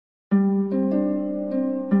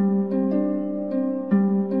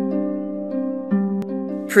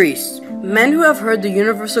Priests, men who have heard the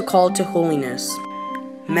universal call to holiness.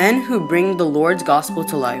 Men who bring the Lord's gospel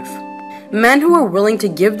to life. Men who are willing to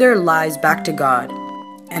give their lives back to God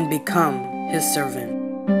and become His servant.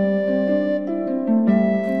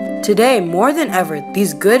 Today, more than ever,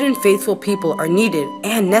 these good and faithful people are needed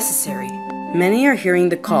and necessary. Many are hearing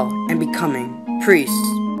the call and becoming priests.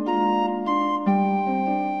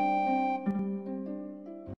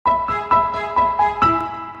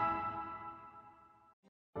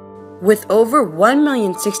 With over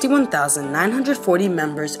 1,061,940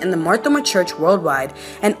 members in the Mar Thoma Church worldwide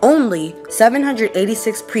and only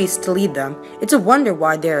 786 priests to lead them, it's a wonder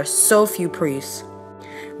why there are so few priests.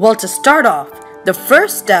 Well, to start off, the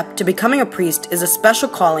first step to becoming a priest is a special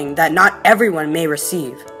calling that not everyone may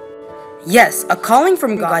receive. Yes, a calling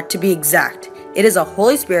from God to be exact. It is a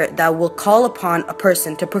Holy Spirit that will call upon a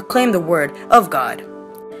person to proclaim the word of God.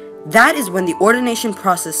 That is when the ordination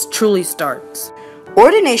process truly starts.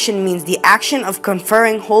 Ordination means the action of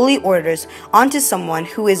conferring holy orders onto someone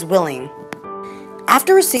who is willing.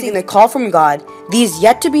 After receiving the call from God, these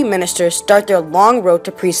yet-to-be ministers start their long road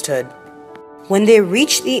to priesthood. When they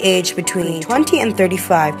reach the age between 20 and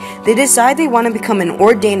 35, they decide they want to become an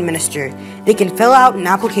ordained minister. They can fill out an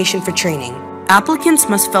application for training. Applicants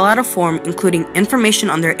must fill out a form including information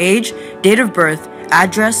on their age, date of birth,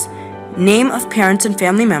 address, name of parents and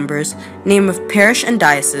family members, name of parish and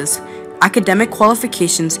diocese, academic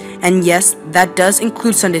qualifications, and yes, that does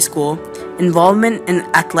include Sunday school, involvement in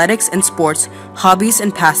athletics and sports, hobbies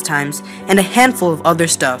and pastimes, and a handful of other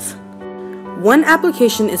stuff. When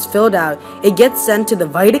application is filled out, it gets sent to the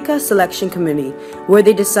Vaidika Selection Committee, where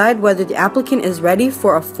they decide whether the applicant is ready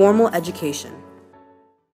for a formal education.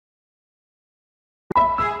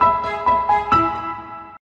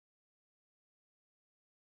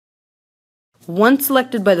 Once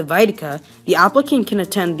selected by the Vaidika, the applicant can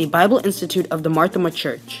attend the Bible Institute of the Mar Thoma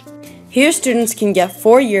Church. Here, students can get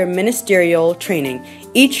 4-year ministerial training,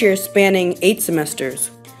 each year spanning 8 semesters.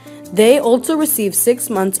 They also receive 6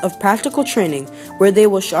 months of practical training, where they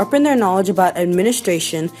will sharpen their knowledge about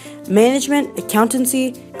administration, management,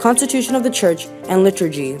 accountancy, constitution of the church, and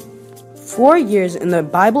liturgy. 4 years in the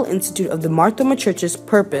Bible Institute of the Mar Thoma Church's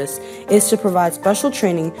purpose is to provide special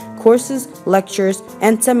training, courses, lectures,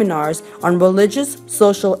 and seminars on religious,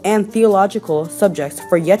 social, and theological subjects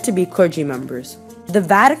for yet-to-be clergy members. The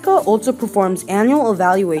Vaidika also performs annual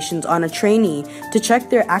evaluations on a trainee to check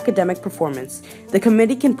their academic performance. The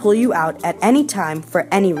committee can pull you out at any time for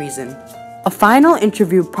any reason. A final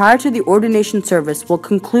interview prior to the ordination service will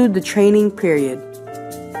conclude the training period.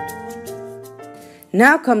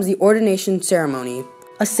 Now comes the ordination ceremony,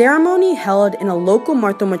 a ceremony held in a local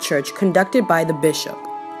Mar Thoma church conducted by the bishop.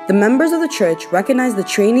 The members of the church recognize the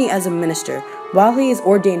trainee as a minister while he is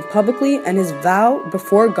ordained publicly, and his vow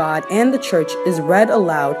before God and the church is read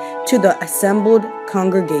aloud to the assembled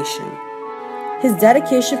congregation. His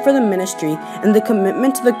dedication for the ministry and the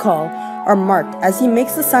commitment to the call are marked as he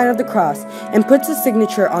makes the sign of the cross and puts his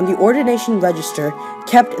signature on the ordination register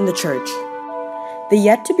kept in the church. The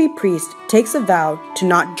yet-to-be priest takes a vow to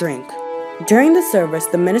not drink. During the service,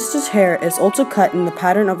 the minister's hair is also cut in the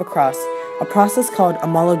pattern of a cross, a process called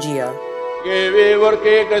amalogia.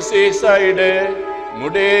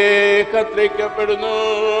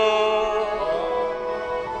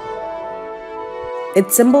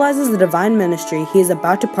 It symbolizes the divine ministry he is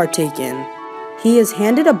about to partake in. He is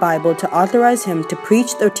handed a Bible to authorize him to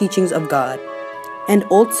preach the teachings of God, and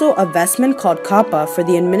also a vestment called kappa for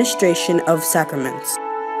the administration of sacraments.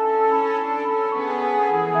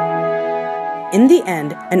 In the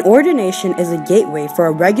end, an ordination is a gateway for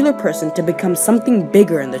a regular person to become something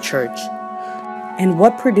bigger in the church, and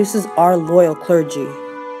what produces our loyal clergy.